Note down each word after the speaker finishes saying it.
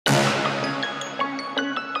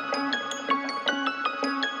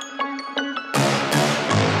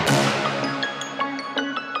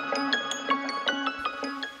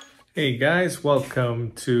Hey guys,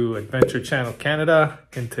 welcome to Adventure Channel Canada.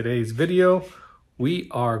 In today's video, we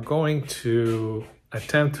are going to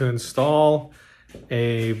attempt to install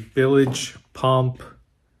a Bilge pump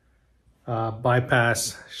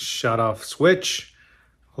bypass shutoff switch.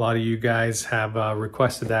 A lot of you guys have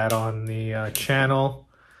requested that on the channel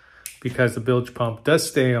because the bilge pump does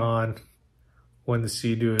stay on when the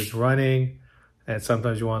Sea-Doo is running. And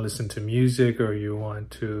sometimes you want to listen to music or you want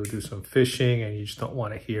to do some fishing and you just don't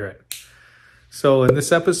want to hear it. So in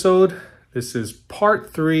this episode, this is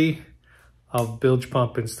part 3 of bilge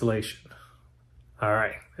pump installation. All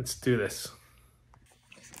right, let's do this.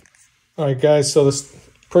 All right, guys, so the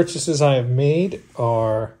purchases I have made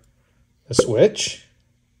are a switch.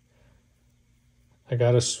 I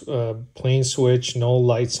got a plain switch, no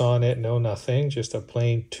lights on it, no nothing, just a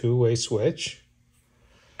plain two-way switch.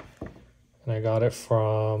 And I got it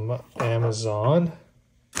from Amazon.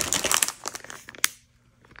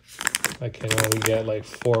 I can only get like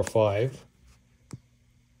 4 or 5.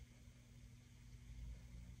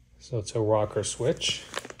 So it's a rocker switch.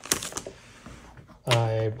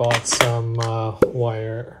 I bought some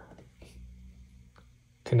wire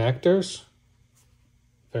connectors,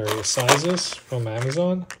 various sizes from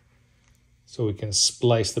Amazon. So we can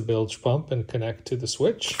splice the bilge pump and connect to the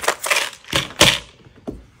switch.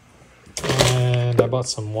 And I bought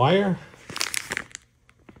some wire,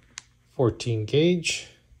 14 gauge.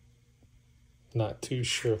 Not too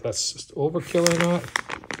sure if that's just overkill or not,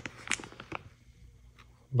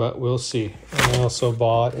 but we'll see. And I also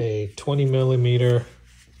bought a 20 millimeter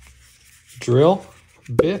drill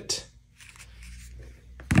bit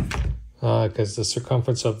because the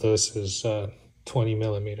circumference of this is 20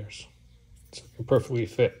 millimeters. So it can perfectly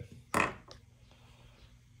fit.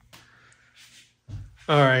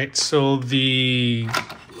 All right, so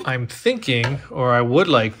I'm thinking, or I would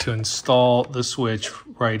like to install the switch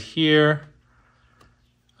right here,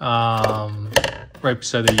 right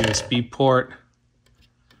beside the USB port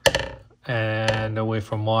and away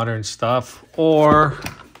from water and stuff, or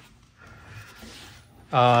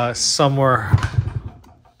somewhere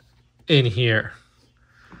in here,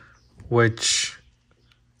 which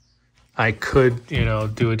I could,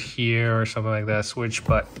 do it here or something like that, switch,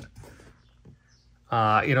 but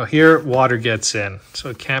here water gets in, so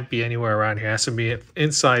it can't be anywhere around here. It has to be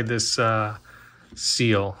inside this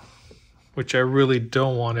seal, which I really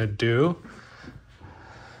don't want to do.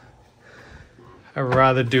 I'd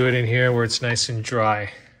rather do it in here where it's nice and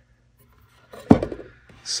dry.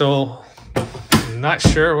 So I'm not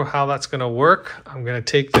sure how that's going to work. I'm going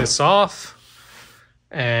to take this off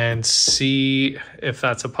and see if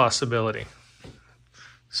that's a possibility.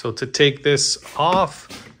 So to take this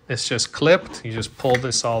off, it's just clipped. You just pull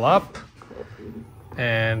this all up.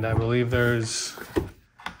 And I believe I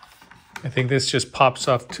think this just pops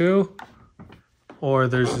off too. Or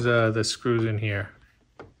there's the screws in here.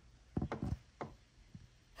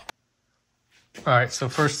 All right, so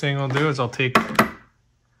first thing I'll do is I'll take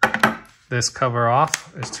this cover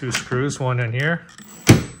off. There's 2 screws, one in here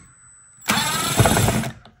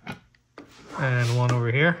and one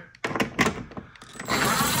over here.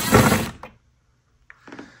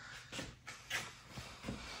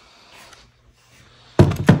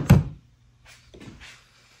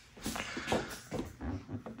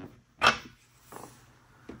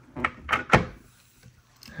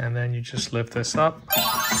 And then you just lift this up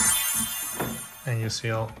and you see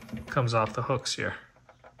how it comes off the hooks here.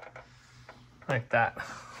 Like that.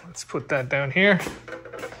 Let's put that down here.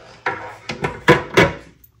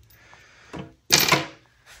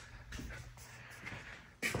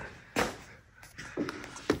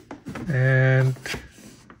 And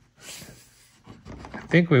I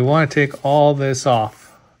think we want to take all this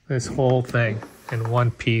off, this whole thing in one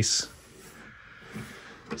piece.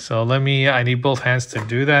 So I need both hands to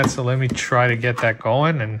do that. So let me try to get that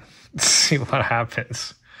going and see what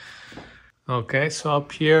happens. Okay, so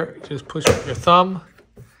up here, just push with your thumb.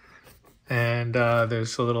 And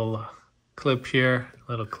there's a little clip here,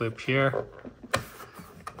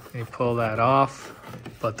 You pull that off,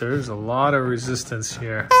 but there's a lot of resistance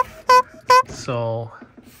here. So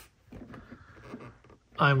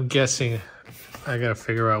I'm guessing I gotta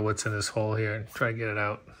figure out what's in this hole here and try to get it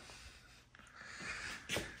out.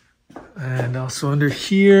 And also under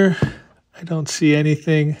here, I don't see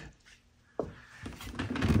anything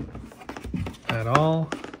at all.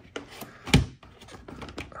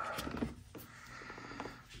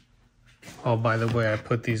 Oh, by the way, I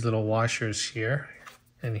put these little washers here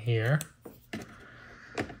and here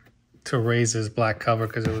to raise this black cover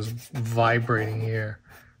because it was vibrating here,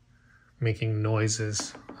 making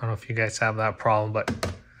noises. I don't know if you guys have that problem,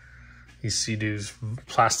 but These Sea-Doos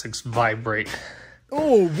plastics vibrate.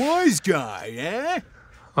 Oh, wise guy, eh?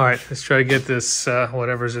 All right, let's try to get this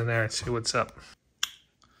whatever's in there and see what's up.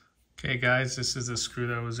 Okay, guys, this is the screw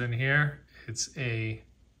that was in here. It's a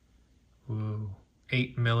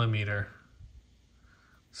 8mm.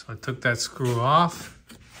 So I took that screw off,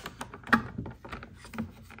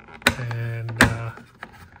 and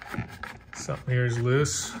something here is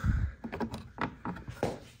loose.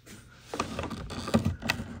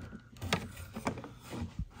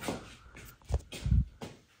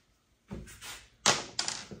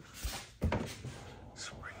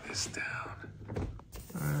 Down.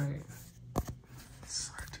 All right, it's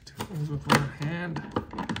hard to do things with one hand.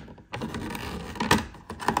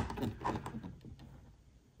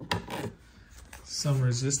 Some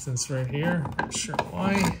resistance right here, not sure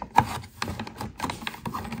why.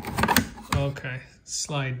 Okay,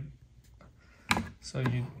 slide. So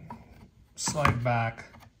you slide back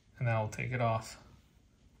and that will take it off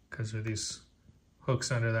because of these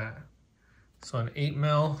hooks under that. So an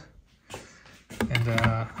 8mm. And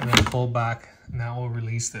then pull back, and that will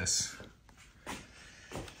release this.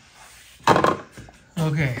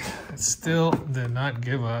 Okay, it still did not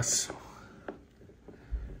give us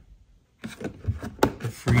the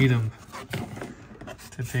freedom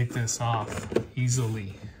to take this off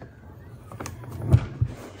easily.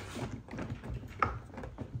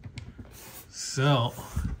 So,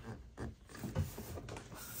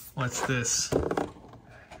 what's this?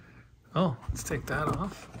 Oh, let's take that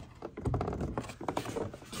off.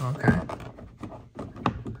 Okay.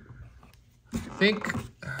 I think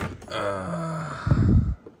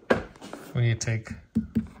we need to take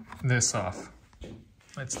this off.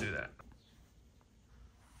 Let's do that.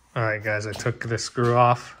 All right, guys, I took the screw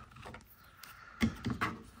off.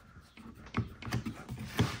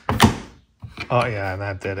 Oh, yeah, and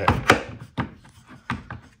that did it.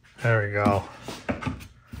 There we go.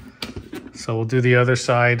 So we'll do the other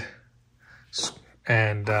side,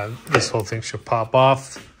 and this whole thing should pop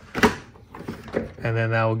off. And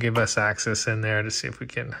then that will give us access in there to see if we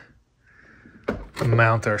can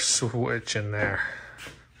mount our switch in there.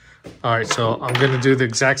 All right, so I'm gonna do the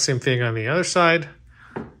exact same thing on the other side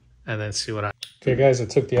and then see what I... Okay guys, I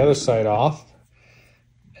took the other side off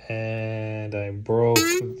and I broke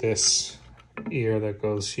this ear that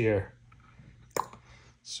goes here.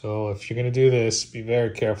 So if you're gonna do this, be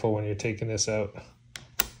very careful when you're taking this out.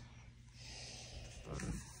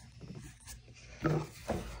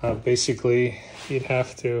 Basically, you'd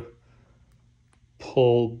have to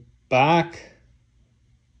pull back,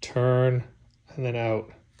 turn, and then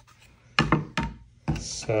out.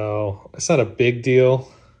 So it's not a big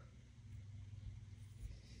deal,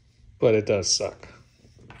 but it does suck.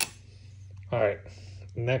 All right,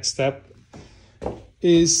 next step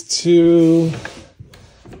is to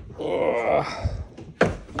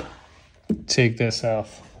take this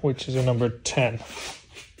off, which is a number 10.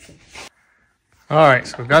 All right,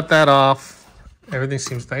 so we got that off. Everything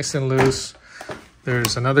seems nice and loose.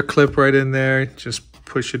 There's another clip right in there. Just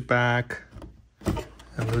push it back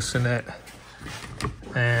and loosen it.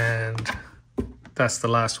 And that's the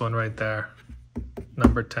last one right there,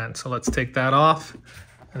 number 10. So let's take that off,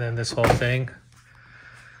 and then this whole thing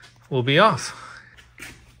will be off.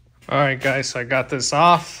 All right, guys, so I got this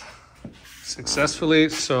off successfully.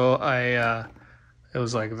 So it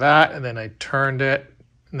was like that, and then I turned it,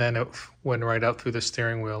 and then it went right out through the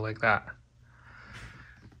steering wheel like that.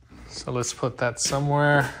 So let's put that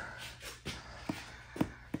somewhere.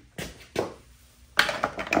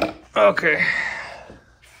 Okay.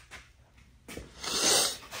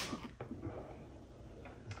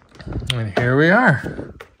 And here we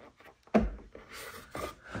are.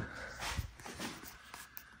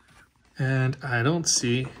 And I don't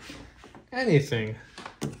see anything.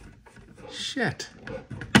 Shit.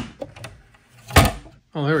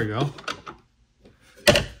 Oh, there we go.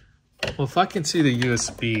 Well, if I can see the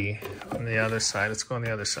USB on the other side, let's go on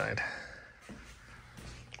the other side.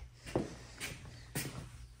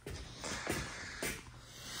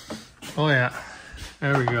 Oh yeah,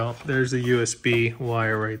 there we go. There's the USB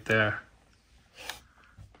wire right there.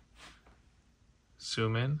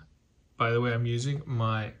 Zoom in. By the way, I'm using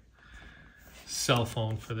my cell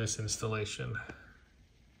phone for this installation.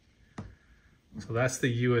 So that's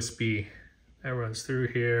the USB. That runs through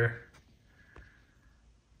here.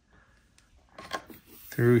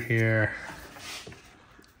 Through here.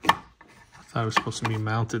 I thought it was supposed to be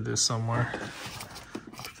mounted this somewhere.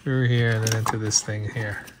 Through here and then into this thing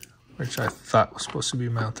here, which I thought was supposed to be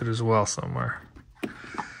mounted as well somewhere.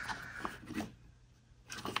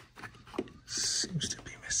 Seems to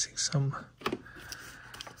be missing some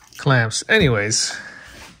clamps. Anyways,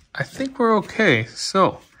 I think we're okay.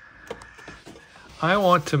 So I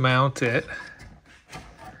want to mount it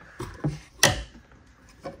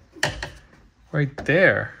right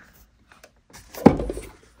there,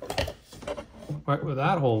 right where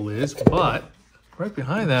that hole is, but right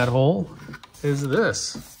behind that hole is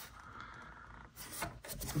this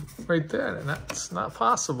right there, and that's not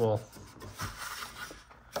possible.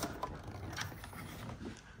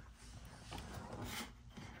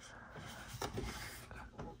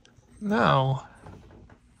 Now,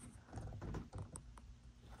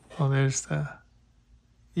 oh, there's the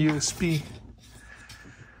USB.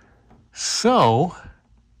 So,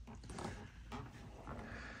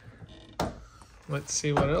 let's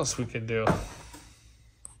see what else we can do.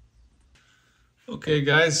 Okay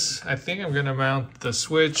guys, I think I'm gonna mount the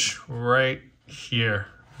switch right here.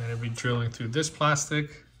 I'm gonna be drilling through this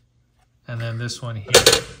plastic and then this one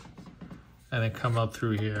here, and then come up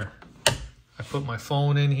through here. I put my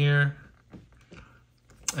phone in here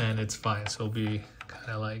and it's fine, so it'll be kind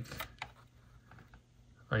of like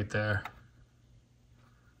right there,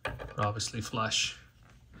 but obviously flush.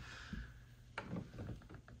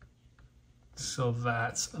 So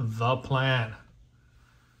that's the plan.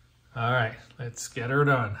 All right, let's get her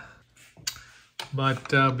done.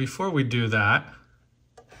 But before we do that,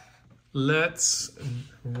 let's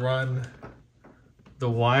run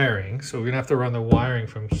the wiring. So we're gonna have to run the wiring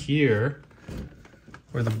from here,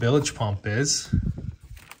 where the bilge pump is.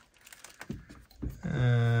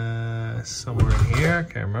 Somewhere in here,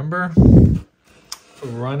 can't remember.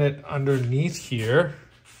 Run it underneath here.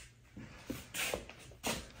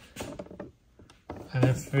 And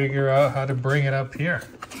then figure out how to bring it up here.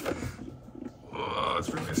 Whoa, let's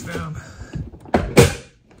bring this down.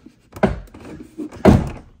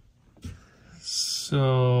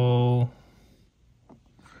 So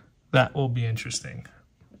that will be interesting.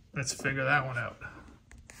 Let's figure that one out.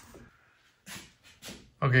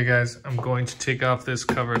 Okay guys, I'm going to take off this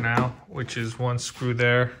cover now, which is one screw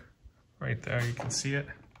there, right there, you can see it.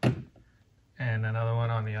 And another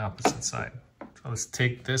one on the opposite side. So let's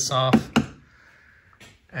take this off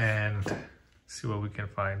and see what we can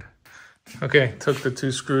find. Okay, took the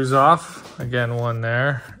two screws off. Again, one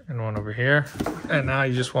there and one over here. And now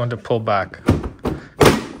you just want to pull back.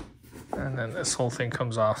 And then this whole thing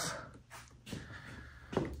comes off.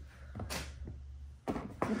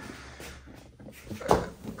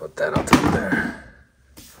 Put that on top there.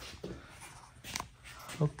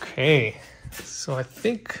 Okay, so I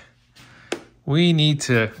think we need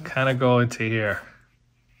to kind of go into here.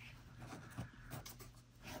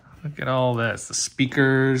 Look at all this, the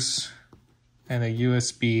speakers and the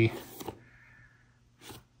USB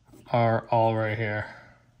are all right here.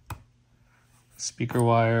 Speaker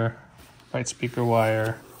wire, right speaker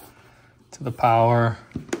wire to the power,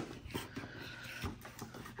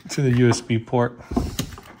 to the USB port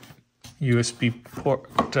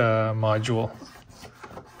module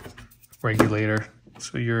regulator,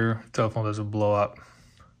 so your telephone doesn't blow up.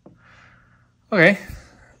 Okay,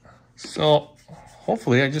 so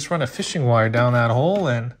hopefully I just run a fishing wire down that hole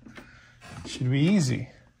and it should be easy.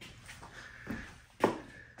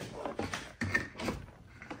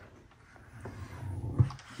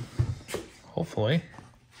 Hopefully.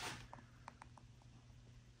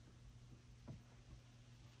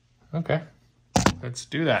 Okay, let's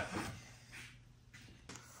do that.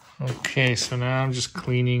 Okay, so now I'm just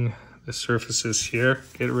cleaning the surfaces here,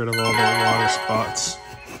 get rid of all the water spots.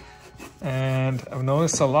 And I've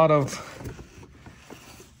noticed a lot of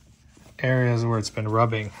areas where it's been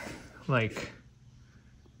rubbing, like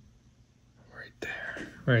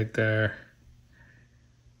right there,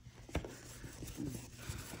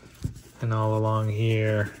 and all along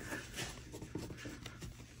here.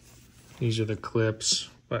 These are the clips,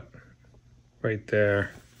 but right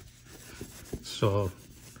there. So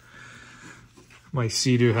my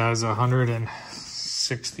Sea-Doo has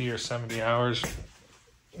 160 or 70 hours,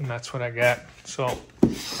 and that's what I got. So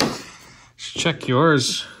check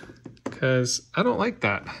yours, because I don't like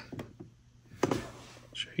that.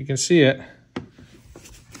 Sure you can see it.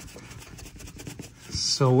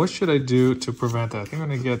 So what should I do to prevent that? I think I'm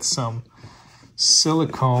gonna get some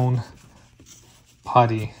silicone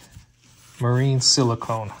putty, marine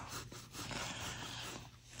silicone,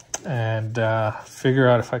 and figure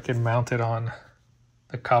out if I can mount it on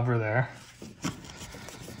the cover there.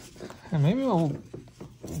 And maybe it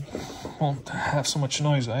won't have so much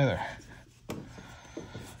noise either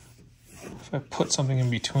if I put something in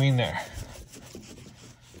between there.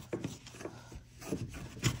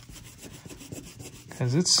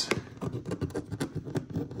 Because it's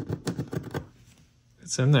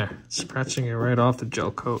in there, it's scratching it right off the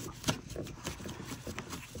gel coat.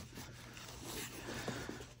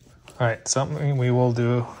 All right, something we will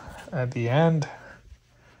do at the end.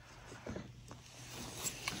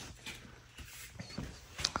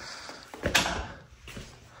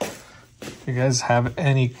 If you guys have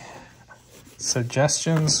any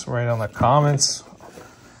suggestions, write on the comments,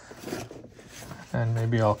 and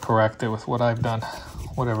maybe I'll correct it with what I've done,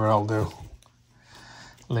 whatever I'll do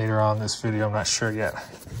later on in this video. I'm not sure yet.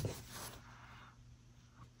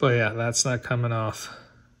 But yeah, that's not coming off.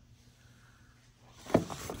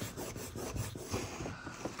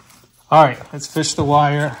 All right, let's fish the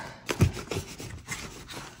wire.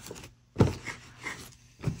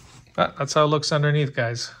 That's how it looks underneath,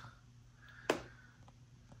 guys.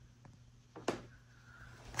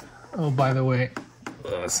 Oh, by the way,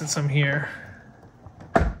 since I'm here,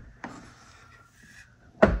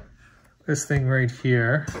 this thing right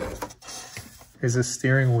here is a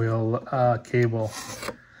steering wheel cable.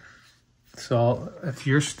 So if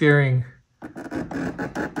your steering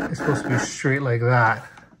is supposed to be straight like that,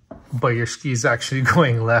 but your ski's actually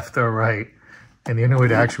going left or right, and the only way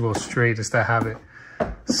to actually go straight is to have it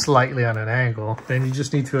slightly on an angle, then you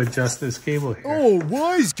just need to adjust this cable here. Oh,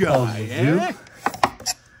 wise guy, All you do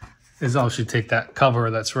is also take that cover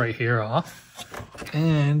that's right here off,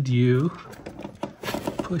 and you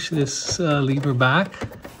push this lever back.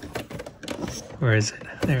 Where is it?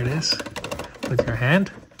 There it is. With your hand.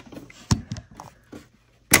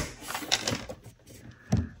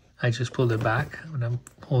 I just pulled it back and I'm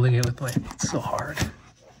holding it with my, it's so hard.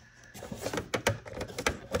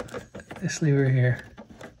 This lever here.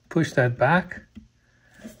 Push that back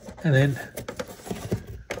and then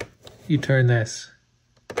you turn this.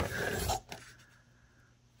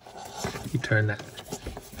 You turn that.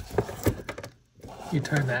 You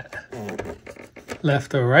turn that.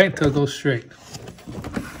 Left or right till it goes straight.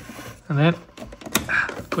 And then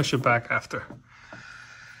push it back after.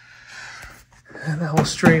 And that will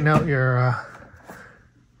straighten out your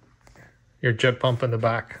jet pump in the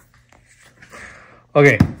back.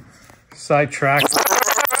 Okay, sidetrack.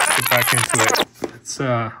 Let's get back into it. Let's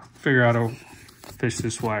figure out how to fish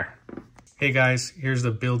this wire. Hey guys, here's the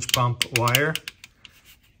bilge pump wire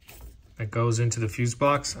that goes into the fuse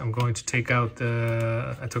box. I'm going to take out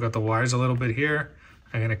I took out the wires a little bit here.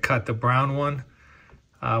 I'm going to cut the brown one,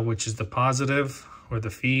 which is the positive or the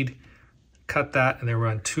feed. Cut that and then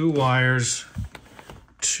run 2 wires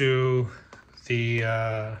to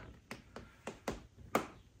the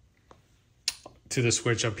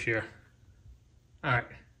switch up here. All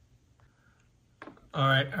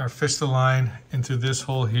right, I fished the line into this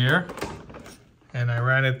hole here and I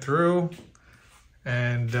ran it through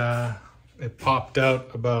and it popped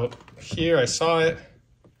out about here. I saw it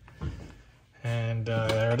and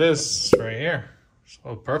there it is right here.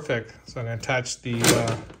 So perfect. So I'm gonna attach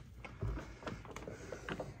the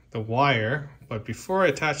wire, but before I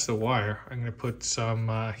attach the wire, I'm gonna put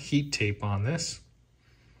some heat tape on this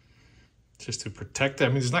just to protect it. I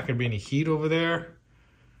mean, there's not gonna be any heat over there,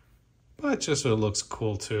 but just so it looks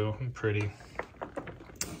cool too and pretty.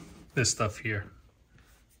 This stuff here,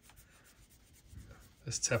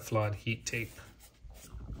 this Teflon heat tape.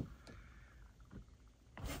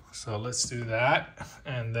 So let's do that,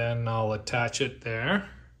 and then I'll attach it there,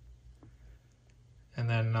 and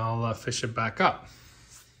then I'll fish it back up.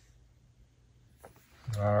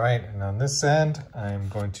 All right, and on this end, I'm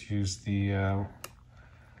going to use the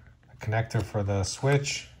connector for the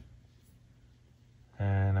switch,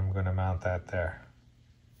 and I'm going to mount that there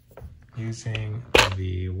using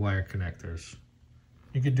the wire connectors.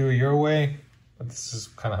 You could do it your way, but this is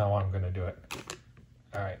kind of how I'm going to do it.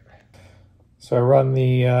 All right. So I run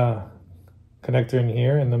the connector in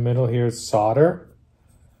here. In the middle here is solder.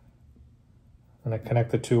 And I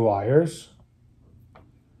connect the 2 wires.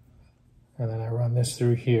 And then I run this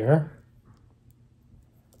through here.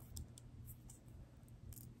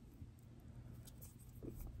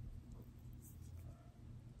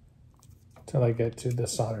 Till I get to the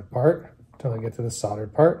soldered part. Till I get to the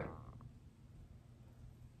soldered part.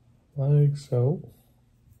 Like so.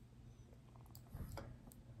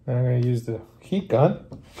 Then I'm going to use the heat gun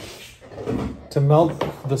to melt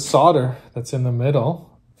the solder that's in the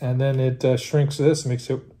middle. And then it shrinks this, makes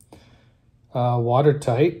it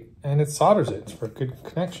watertight, and it solders it for a good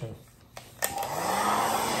connection.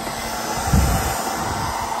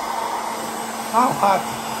 How hot?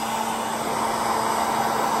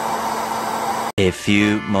 A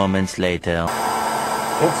few moments later.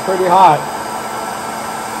 It's pretty hot.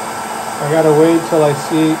 I gotta wait till I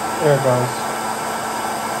see, there it goes.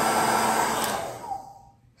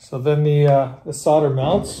 So then the solder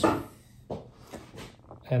melts,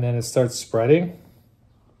 and then it starts spreading,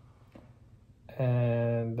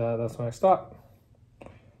 and that's when I stop.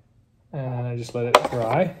 And I just let it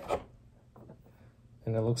dry.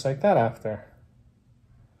 And it looks like that after.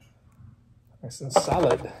 Nice and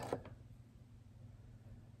solid.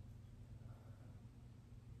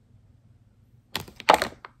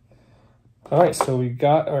 All right, so we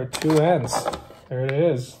got our two ends. There it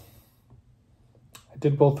is. I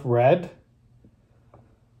did both red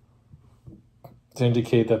to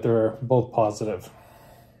indicate that they're both positive.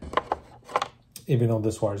 Even though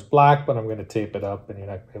this wire is black, but I'm going to tape it up and you're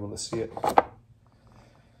not going to be able to see it.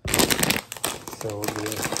 So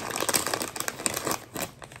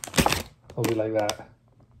it'll be like that.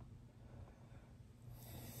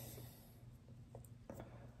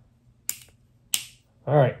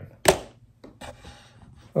 All right.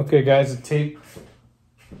 Okay, guys, the tape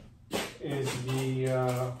is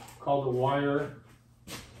the called the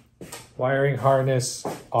wiring harness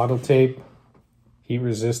auto tape, heat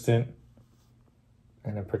resistant,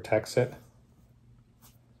 and it protects it.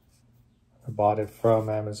 I bought it from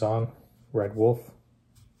Amazon, Red Wolf.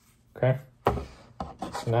 Okay, so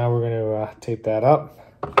now we're going to tape that up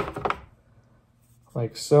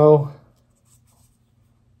like so.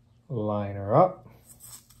 Line her up.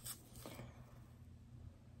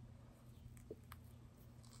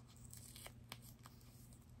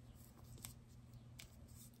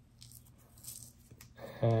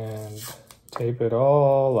 And tape it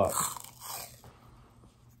all up.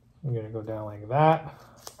 I'm going to go down like that,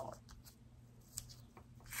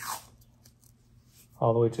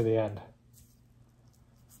 all the way to the end.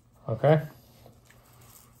 Okay?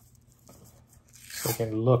 So it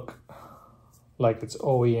can look like it's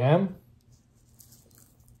OEM,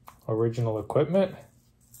 original equipment.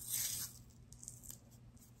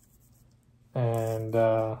 And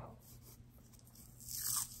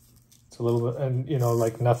it's a little bit, and you know,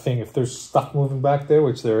 like nothing, if there's stuff moving back there,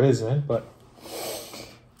 which there isn't, but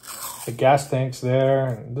the gas tank's there,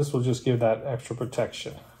 and this will just give that extra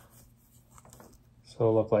protection. So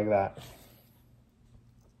it'll look like that.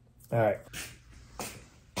 All right.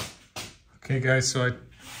 Okay guys, so I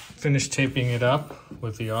finished taping it up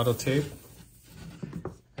with the auto tape,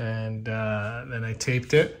 and then I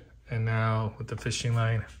taped it, and now with the fishing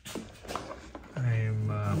line,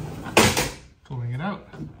 I'm pulling it out.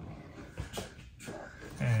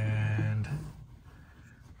 And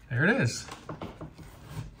there it is.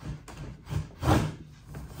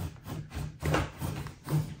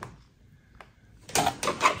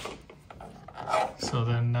 So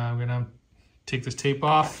then I'm gonna take this tape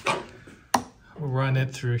off, run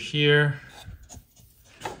it through here,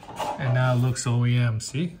 and now it looks OEM.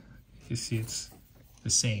 See? You see it's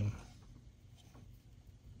the same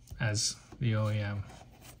as the OEM.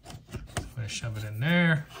 So I'm gonna shove it in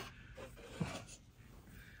there,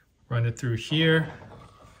 run it through here,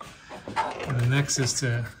 and the next is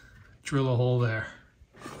to drill a hole there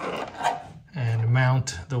and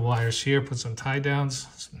mount the wires here, put some tie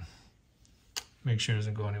downs, make sure it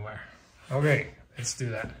doesn't go anywhere. Okay, let's do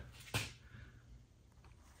that.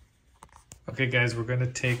 Okay guys, we're gonna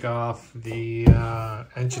take off the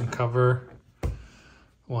engine cover.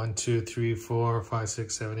 1, 2, 3, 4, 5,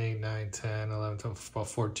 6, 7, 8, 9, 10, 11, 12, about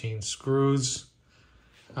 14 screws.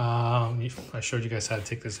 I showed you guys how to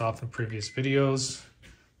take this off in previous videos.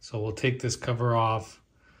 So we'll take this cover off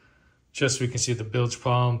just so we can see the bilge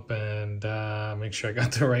pump and make sure I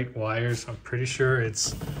got the right wires. I'm pretty sure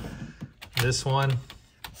it's this one,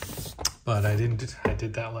 but I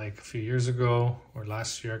did that like a few years ago or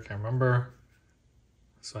last year, I can't remember.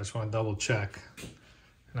 So I just want to double check.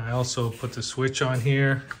 And I also put the switch on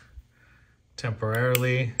here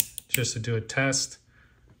temporarily just to do a test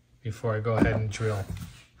before I go ahead and drill.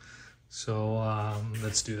 So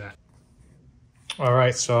let's do that. All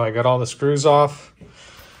right, so I got all the screws off,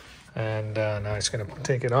 and now I'm just gonna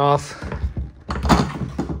take it off.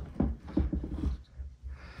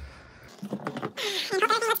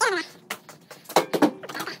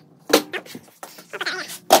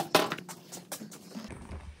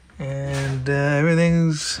 And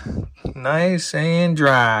everything's nice and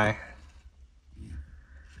dry.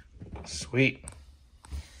 Sweet.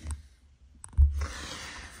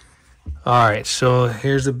 All right, so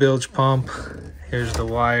here's the bilge pump, here's the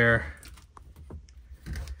wire,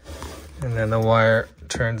 and then the wire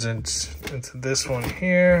turns into this one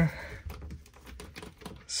here.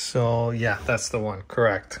 So yeah, that's the one,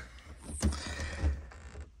 correct.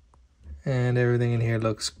 And everything in here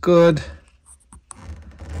looks good.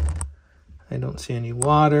 I don't see any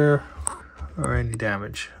water or any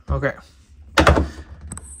damage. Okay.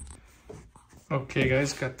 Okay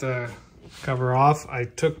guys, got the cover off. I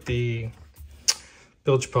took the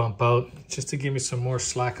bilge pump out just to give me some more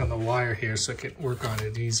slack on the wire here so I could work on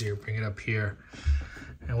it easier, bring it up here.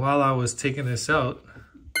 And while I was taking this out,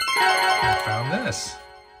 I found this.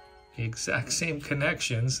 The exact same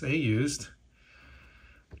connections they used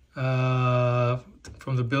from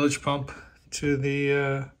the bilge pump to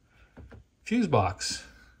the fuse box.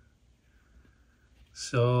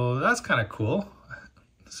 So that's kind of cool.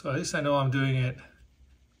 So at least I know I'm doing it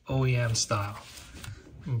OEM style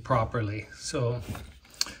and properly. So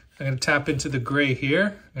I'm going to tap into the gray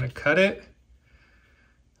here. I'm going to cut it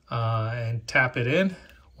and tap it in.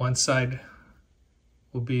 One side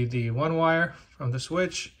will be the one wire from the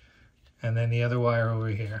switch, and then the other wire over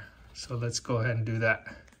here. So let's go ahead and do that.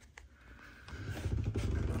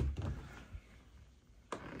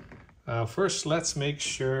 First, let's make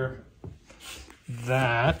sure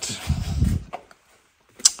that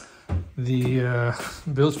the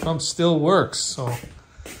bilge pump still works. So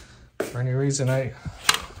for any reason I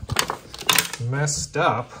messed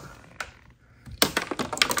up,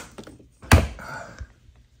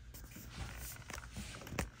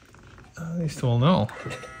 at least we'll know.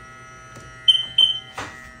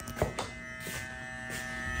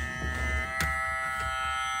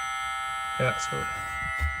 Yeah,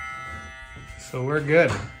 so we're good.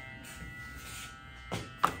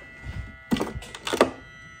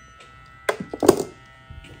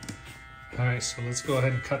 All right, so let's go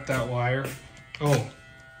ahead and cut that wire. Oh,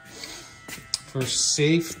 for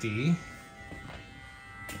safety,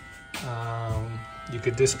 you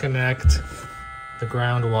could disconnect the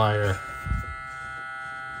ground wire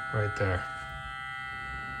right there.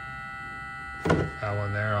 That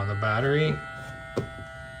one there on the battery.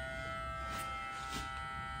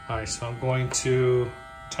 All right, so I'm going to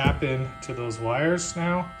tap into those wires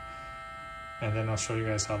now, and then I'll show you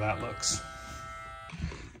guys how that looks.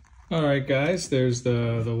 All right, guys, there's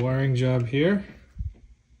the wiring job here.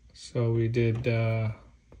 So we did the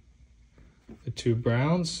two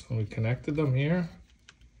browns, and we connected them here.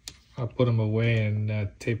 I'll put them away and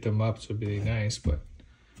tape them up, so it'll be nice, but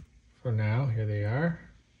for now, here they are.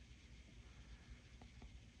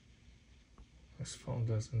 This phone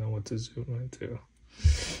doesn't know what to zoom into.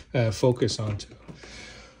 Focus onto.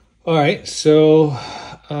 All right, so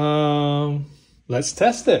let's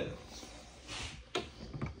test it.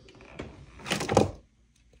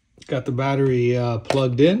 Got the battery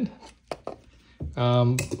plugged in.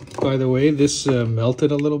 By the way, this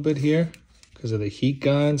melted a little bit here because of the heat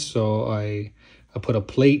gun. So I put a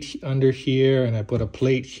plate under here, and I put a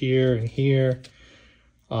plate here and here,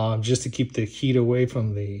 just to keep the heat away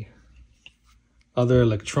from the other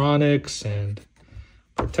electronics and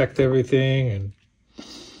protect everything. And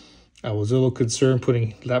I was a little concerned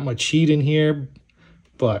putting that much heat in here,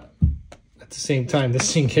 but at the same time,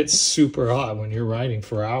 this thing gets super hot when you're riding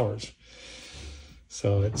for hours.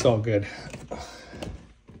 So it's all good.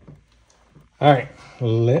 All right,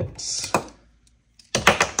 let's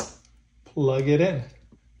plug it in.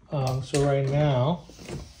 So right now,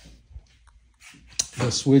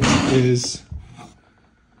 the switch is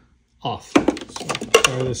off. So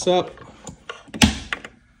fire this up.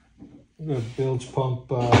 The bilge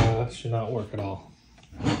pump should not work at all.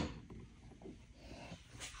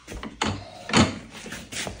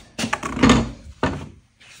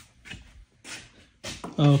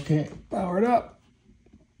 Okay, powered up.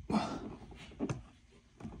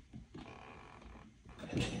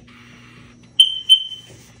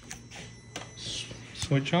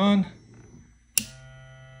 Switch on.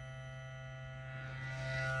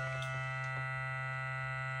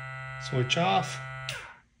 Switch off.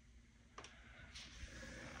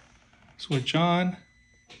 Switch on.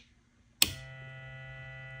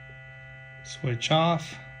 Switch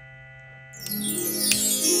off.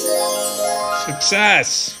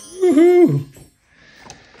 Success! Woohoo!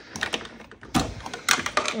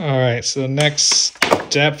 All right, so the next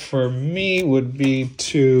step for me would be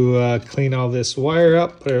to clean all this wire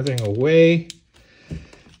up, put everything away,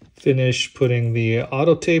 finish putting the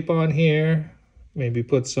auto tape on here, maybe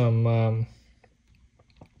put some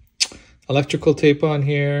electrical tape on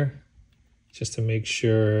here just to make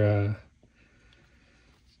sure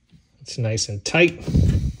it's nice and tight.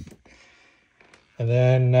 And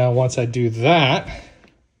then once I do that,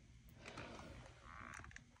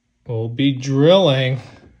 we'll be drilling,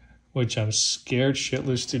 which I'm scared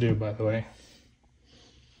shitless to do, by the way.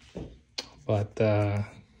 But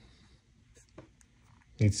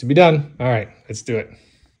needs to be done. All right, let's do it.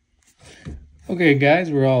 Okay,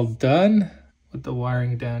 guys, we're all done with the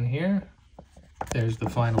wiring down here. There's the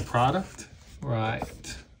final product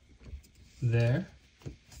right there.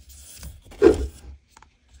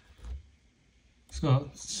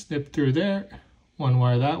 So snip through there, one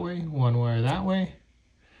wire that way, one wire that way.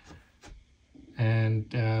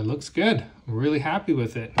 and looks good. I'm really happy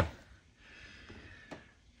with it.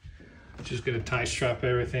 Just gonna tie strap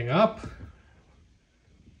everything up.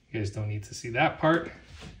 You guys don't need to see that part.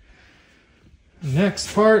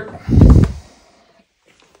 Next part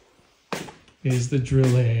is the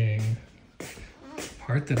drilling.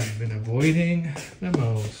 Part that I've been avoiding the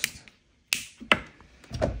most.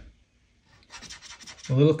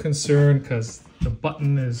 A little concerned because the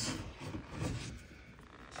button is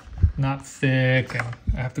not thick and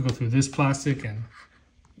I have to go through this plastic and,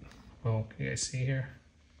 well, can you guys see here?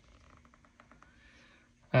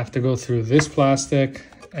 I have to go through this plastic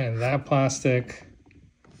and that plastic,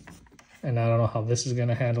 and I don't know how this is going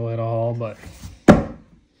to handle it all, but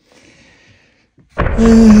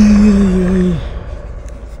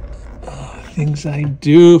things I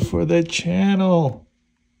do for the channel.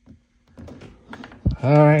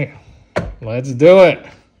 All right, let's do it.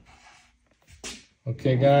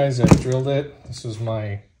 Okay guys, I drilled it. This is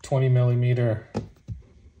my 20 millimeter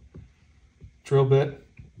drill bit.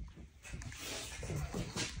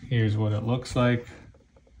 Here's what it looks like.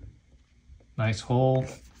 Nice hole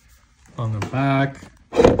on the back.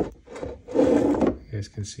 You guys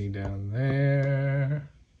can see down there.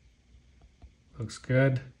 Looks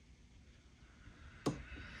good.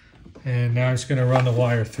 And now I'm just gonna run the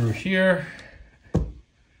wire through here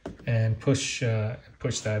and push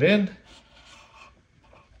that in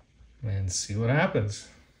and see what happens.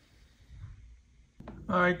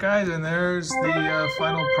 All right guys, and there's the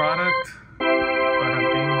final product.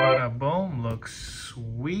 Bada bing, bada boom. Looks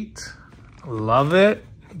sweet. Love it.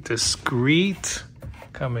 Discreet.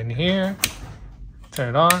 Come in here. Turn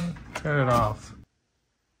it on. Turn it off.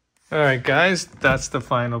 All right, guys. That's the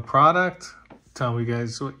final product. Tell me,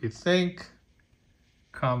 guys, what you think.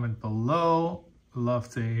 Comment below. Love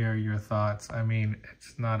to hear your thoughts. I mean,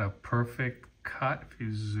 it's not a perfect cut if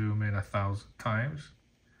you zoom in 1,000 times.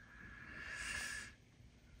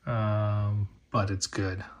 But it's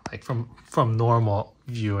good. Like from normal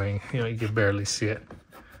viewing, you know, you can barely see it.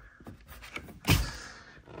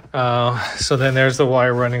 So then there's the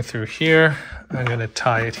wire running through here. I'm gonna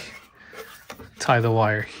tie the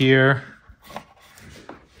wire here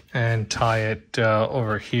and tie it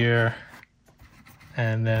over here,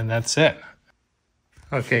 and then that's it.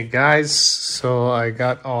 Okay guys, so I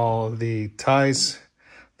got all the ties,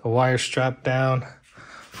 the wire strapped down,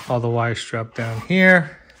 all the wire strapped down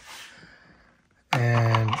here.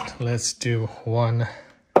 And let's do one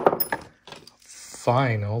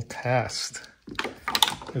final test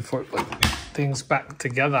before we put things back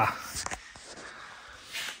together.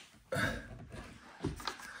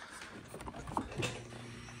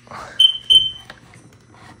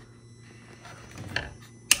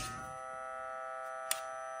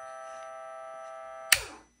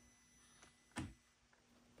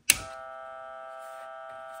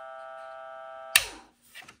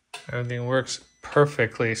 Everything works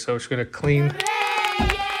perfectly, so I'm just gonna clean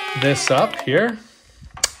this up here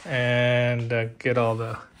and get all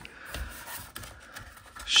the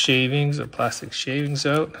shavings, the plastic shavings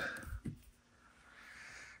out,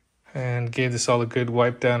 and gave this all a good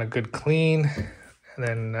wipe down, a good clean, and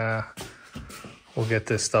then we'll get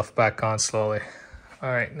this stuff back on slowly.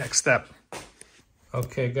 All right, next step.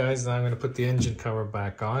 Okay guys, now I'm gonna put the engine cover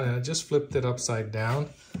back on, and I just flipped it upside down.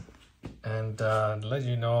 And let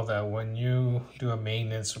you know that when you do a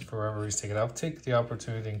maintenance or for whatever reason, take it out, take the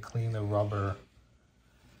opportunity and clean the rubber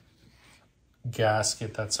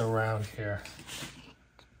gasket that's around here.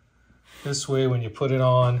 This way, when you put it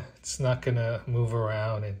on, it's not gonna move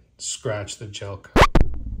around and scratch the gel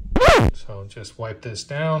coat. So just wipe this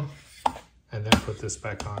down and then put this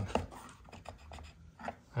back on.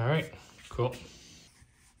 All right, cool.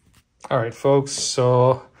 All right, folks,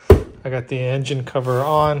 so I got the engine cover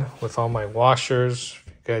on with all my washers.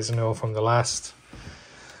 You guys know from the last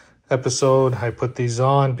episode, I put these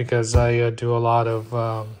on because I do a lot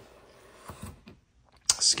of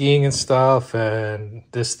skiing and stuff, and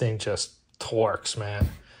this thing just torques, man.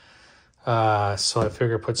 So I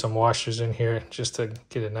figured put some washers in here just to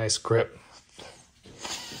get a nice grip.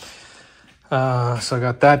 So I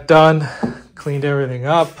got that done, cleaned everything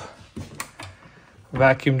up,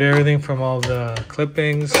 vacuumed everything from all the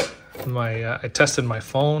clippings. I tested my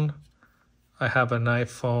phone. I have an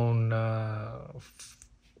iPhone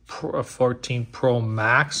 14 Pro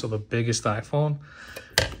Max, so the biggest iPhone,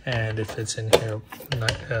 and it fits in here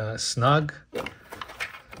snug,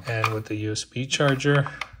 and with the USB charger,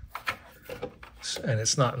 and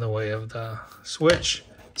it's not in the way of the switch.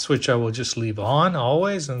 Switch I will just leave on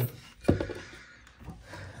always, and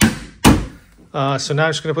so now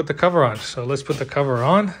I'm just gonna put the cover on. So let's put the cover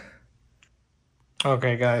on.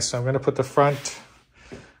 Okay guys, so I'm gonna put the front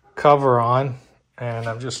cover on, and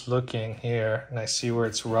I'm just looking here and I see where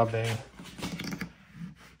it's rubbing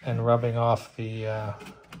off the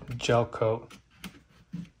gel coat.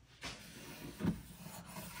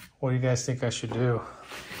 What do you guys think I should do?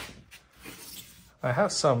 I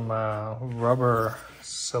have some rubber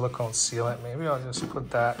silicone sealant. Maybe I'll just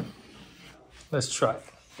put that. Let's try it.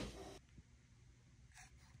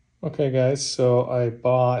 Okay guys, so I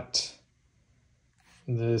bought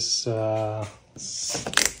this, I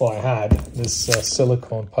had this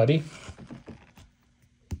silicone putty,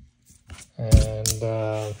 and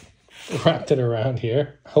wrapped it around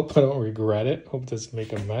here. Hope I don't regret it. Hope it doesn't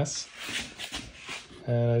make a mess.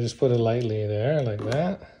 And I just put it lightly there like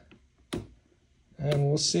that. And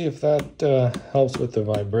we'll see if that helps with the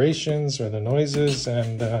vibrations or the noises,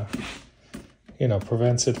 and you know,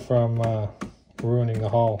 prevents it from ruining the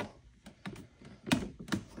hull.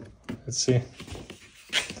 Let's see.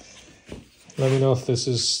 Let me know if this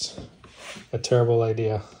is a terrible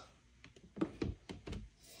idea.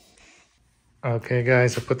 Okay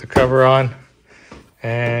guys, I put the cover on,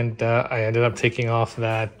 and I ended up taking off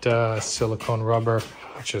that silicone rubber.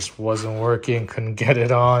 It just wasn't working, couldn't get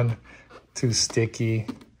it on, too sticky.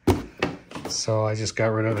 So I just got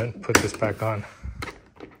rid of it and put this back on.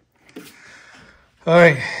 All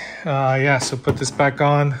right, yeah, so put this back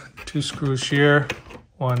on. 2 screws here,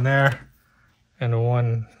 one there, and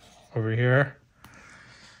one over here.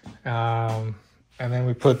 And then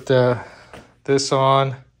we put this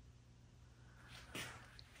on,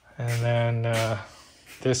 and then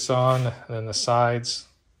this on, and then the sides,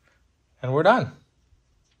 and we're done.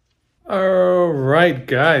 All right,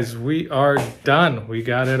 guys, we are done. We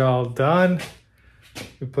got it all done.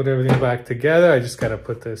 We put everything back together. I just got to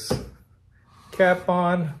put this cap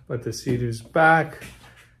on, put the Sea-Doos back,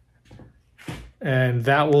 and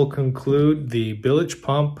that will conclude the bilge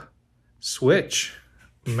pump switch,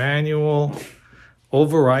 manual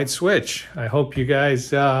override switch. I hope you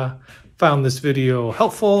guys found this video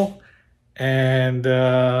helpful, and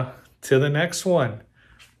to the next one,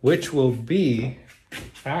 which will be,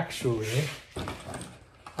 actually,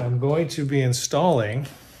 I'm going to be installing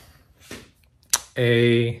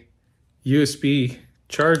a USB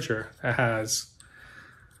charger that has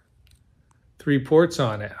 3 ports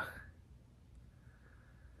on it,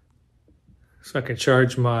 so I can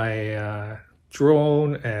charge my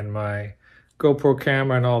drone and my GoPro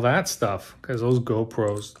camera and all that stuff, because those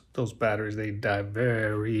GoPros, those batteries, they die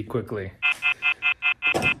very quickly.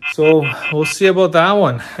 So we'll see about that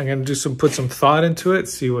one. I'm gonna put some thought into it,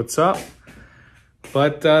 see what's up.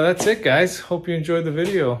 But that's it guys, hope you enjoyed the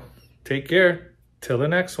video. Take care, till the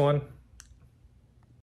next one.